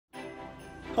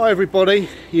Hi everybody,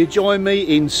 you join me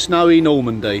in snowy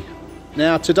Normandy.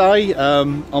 Now today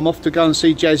I'm off to go and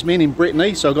see Jasmine in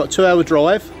Brittany, so I've got a 2-hour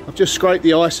drive. I've just scraped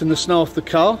the ice and the snow off the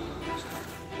car.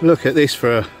 Look at this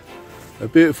for a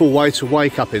beautiful way to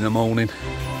wake up in the morning.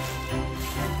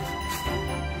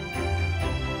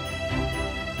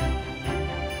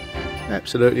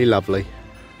 Absolutely lovely.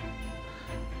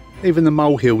 Even the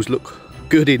molehills look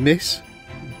good in this.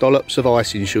 Dollops of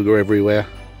icing sugar everywhere.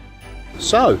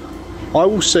 So, I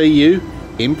will see you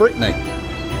in Brittany.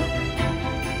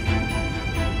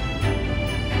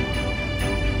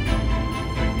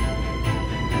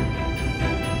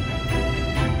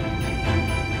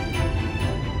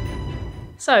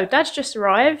 So, Dad's just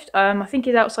arrived. I think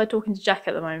he's outside talking to Jack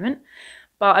at the moment.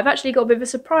 But I've actually got a bit of a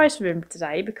surprise for him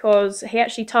today because he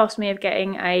actually tasked me of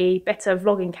getting a better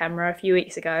vlogging camera a few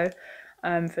weeks ago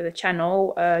for the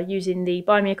channel using the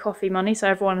Buy Me a Coffee money. So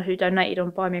everyone who donated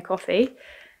on Buy Me a Coffee,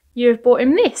 you have bought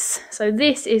him this. So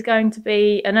this is going to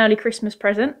be an early Christmas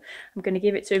present. I'm going to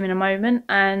give it to him in a moment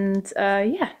and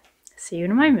yeah, see you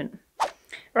in a moment.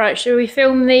 Right, shall we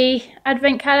film the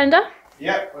advent calendar?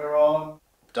 Yep, we're on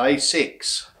day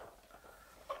 6.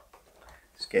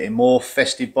 It's getting more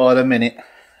festive by the minute.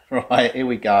 Right, here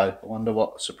we go. I wonder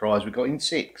what surprise we got in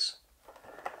 6.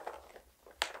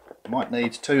 Might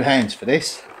need 2 hands for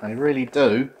this. They really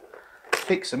do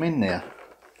fix them in there.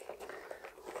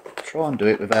 Try and do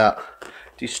it without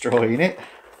destroying it.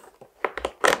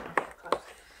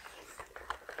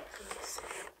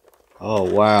 Oh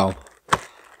wow,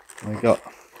 we got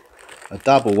a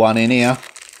double one in here.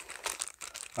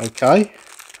 Okay.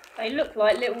 They look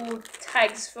like little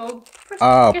tags for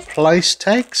Christmas. Place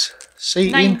tags?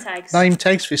 Seating? Name tags. Name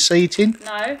tags for seating?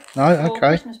 No. No, okay.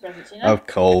 Christmas presents, you know? Of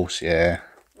course, yeah.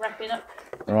 Wrapping up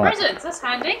Right. presents, that's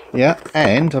handy. Yeah,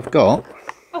 and I've got...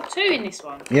 Oh, 2 in this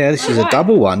one. Yeah, this is a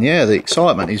double one. Yeah, the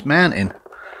excitement is mounting.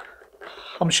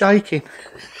 I'm shaking.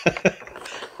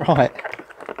 Right.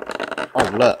 Oh,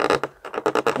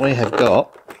 look. We have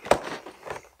got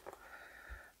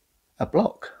a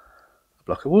block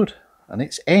of wood, and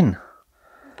it's N.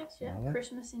 I guess, yeah.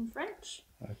 Christmas in French.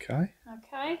 Okay.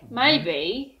 Okay.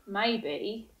 Maybe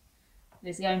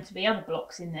there's going to be other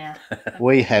blocks in there.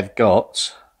 We have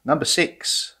got number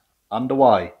 6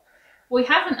 underway. We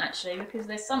haven't actually, because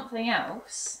there's something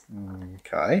else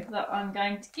Okay. that I'm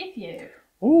going to give you.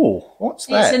 Oh, what's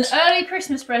that? It's an early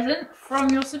Christmas present from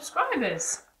your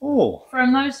subscribers. Oh.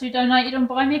 From those who donated on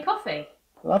Buy Me a Coffee.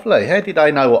 Lovely. How did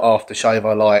they know what aftershave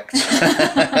I liked?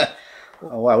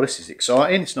 Oh wow, this is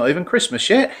exciting. It's not even Christmas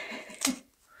yet.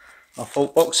 I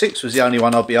thought box 6 was the only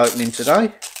one I'd be opening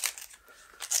today.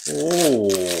 Oh.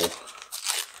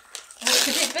 What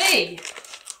could it be?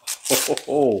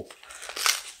 Oh.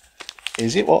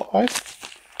 Is it what I'm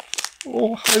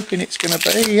hoping it's going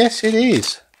to be? Yes, it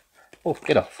is. Oh,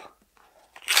 get off.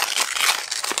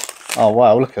 Oh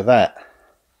wow, look at that.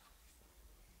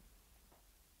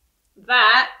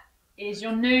 That is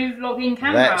your new vlogging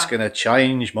camera. That's going to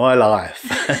change my life.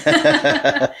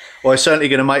 Well, it's certainly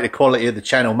going to make the quality of the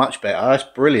channel much better. That's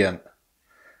brilliant.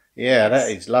 Yeah, yes.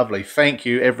 That is lovely. Thank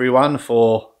you everyone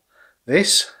for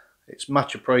this. It's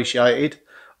much appreciated.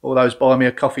 All those Buy Me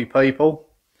a Coffee people,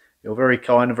 you're very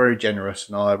kind and very generous,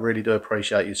 and I really do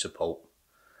appreciate your support.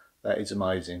 That is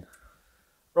amazing.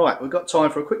 Right, we've got time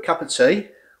for a quick cup of tea.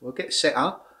 We'll get set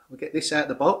up. We'll get this out of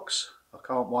the box. I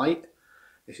can't wait.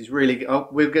 This is really...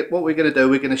 what we're going to do,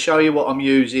 we're going to show you what I'm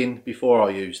using before I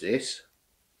use this.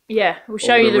 Yeah, we'll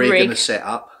show you the rig. The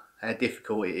setup, how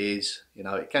difficult it is. You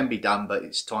know, it can be done, but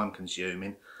it's time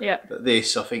consuming. Yeah. But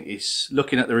this, I think, is...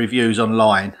 Looking at the reviews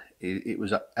online, it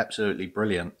was absolutely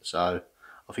brilliant. So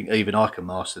I think even I can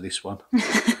master this one.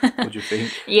 What do you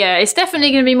think? Yeah, it's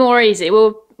definitely going to be more easy.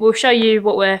 We'll show you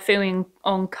what we're filming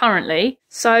on currently.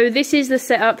 So this is the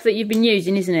setup that you've been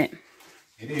using, isn't it?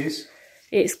 It is.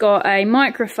 It's got a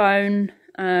microphone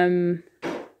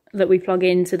that we plug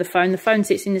into the phone. The phone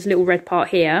sits in this little red part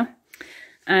here.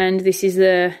 And this is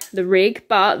the rig.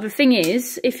 But the thing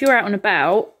is, if you're out and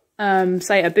about,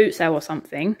 say at a boot sale or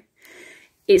something,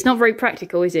 it's not very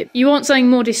practical, is it? You want something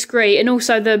more discreet, and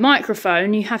also the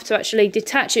microphone, you have to actually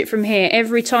detach it from here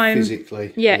every time.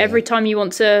 Physically. Yeah, every time you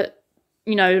want to,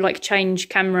 you know, like change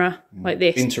camera like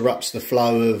this. Interrupts the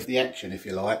flow of the action, if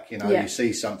you like. You know, you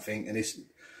see something and it's...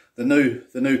 The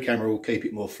new camera will keep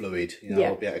it more fluid. You know,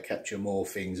 I'll be able to capture more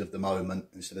things of the moment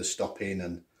instead of stopping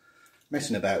and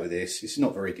messing about with this. It's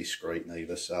not very discreet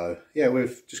neither. So yeah, we're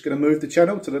just going to move the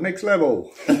channel to the next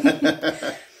level.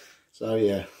 So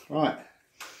yeah, right.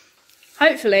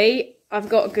 Hopefully I've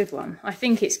got a good one. I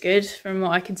think it's good from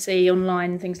what I can see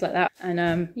online and things like that.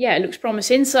 And yeah, it looks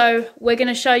promising. So we're going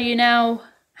to show you now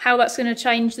how that's going to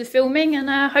change the filming, and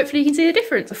hopefully you can see the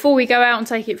difference. Before we go out and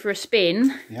take it for a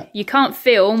spin, you can't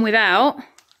film without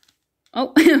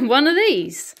one of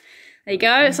these. There you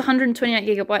go. It's 128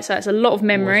 gigabytes, so it's a lot of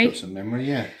memory. It's got some memory,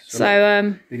 yeah.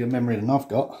 So bigger memory than I've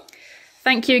got.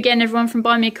 Thank you again, everyone, from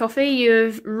Buy Me a Coffee.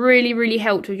 You've really, really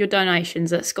helped with your donations.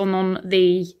 That's gone on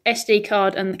the SD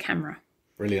card and the camera.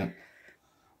 Brilliant.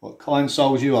 What kind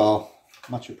souls you are.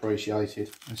 Much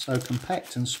appreciated. And so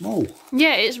compact and small.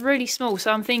 Yeah, it's really small.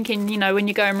 So I'm thinking, you know, when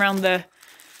you're going around the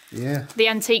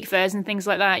antique fairs and things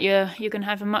like that, you're going to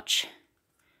have a much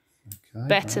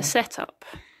better setup.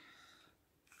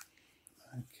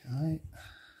 Okay.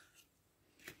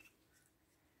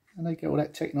 And they get all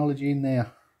that technology in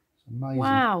there. It's amazing.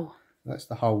 Wow. That's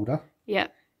the holder. Yeah.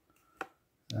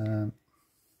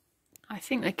 I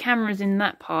think the camera's in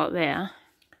that part there.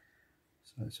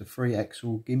 So it's a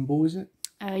 3-axle gimbal, is it?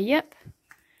 Yep.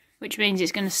 Which means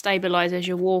it's going to stabilise as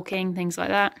you're walking, things like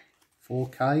that.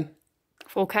 4K.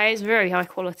 4K is very high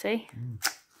quality.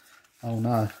 Oh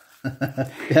no.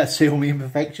 Yeah, see all my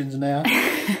imperfections now.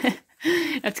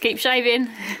 Have to keep shaving.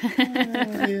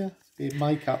 Yeah, it's bit of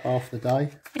makeup half the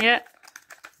day. Yeah.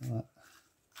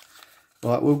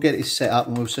 Right, we'll get this set up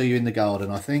and we'll see you in the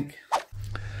garden, I think.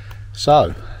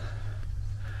 So,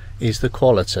 is the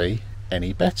quality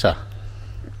any better?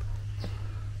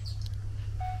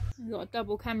 We've got a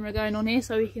double camera going on here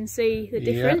so we can see the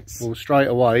difference. Well, straight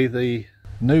away, the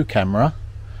new camera,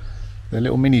 the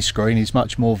little mini screen, is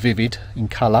much more vivid in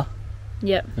colour.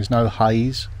 Yep. There's no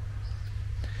haze.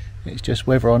 It's just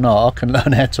whether or not I can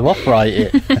learn how to operate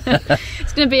it.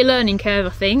 It's going to be a learning curve, I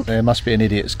think. There must be an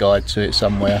idiot's guide to it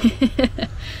somewhere.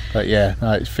 But yeah,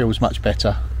 no, it feels much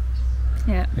better.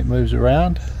 Yeah. It moves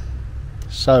around.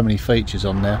 So many features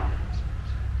on there.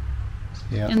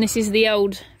 Yeah. And this is the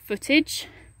old footage.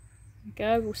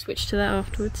 There we go, we'll switch to that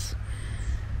afterwards.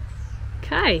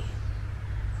 Okay.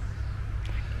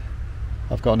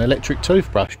 I've got an electric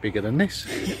toothbrush bigger than this.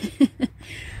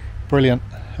 Brilliant.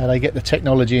 How they get the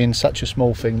technology in such a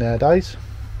small thing nowadays.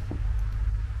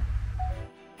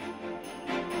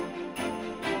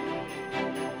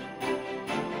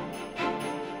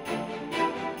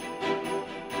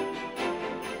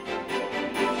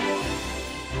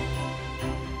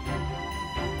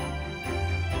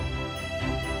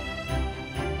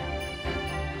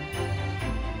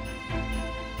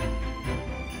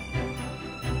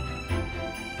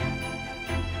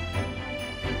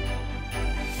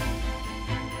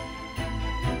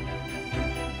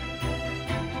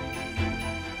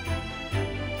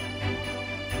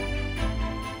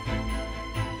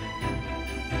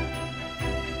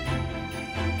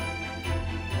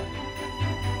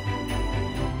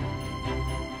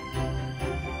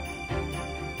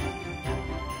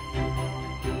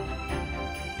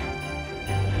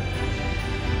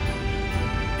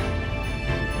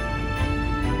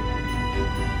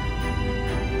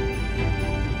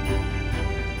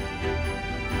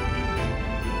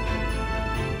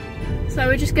 So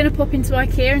we're just going to pop into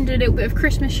Ikea and do a little bit of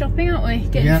Christmas shopping, aren't we?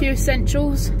 Getting a few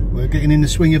essentials. We're getting in the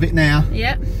swing of it now.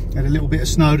 Yeah. Had a little bit of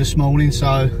snow this morning, so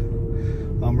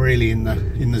I'm really in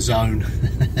the zone.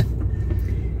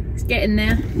 It's getting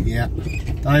there. Yeah.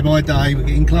 Day by day, we're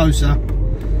getting closer.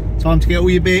 Time to get all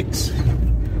your bits,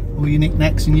 all your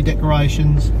knickknacks and your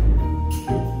decorations.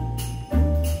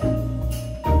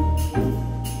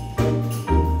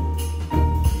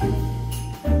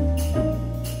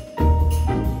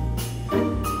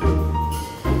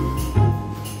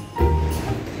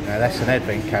 That's an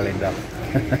advent calendar.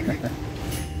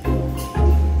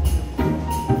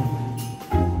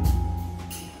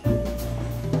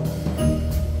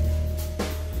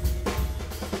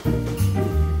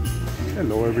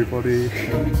 Hello everybody.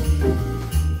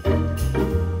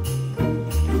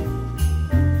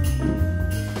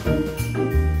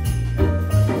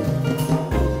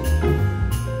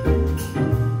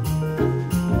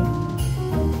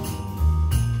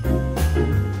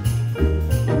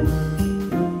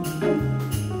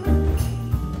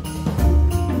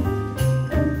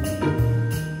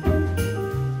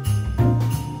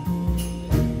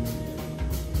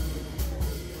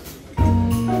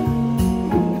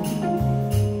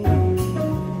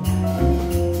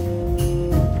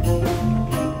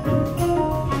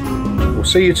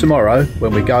 See you tomorrow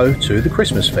when we go to the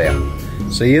Christmas fair.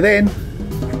 See you then.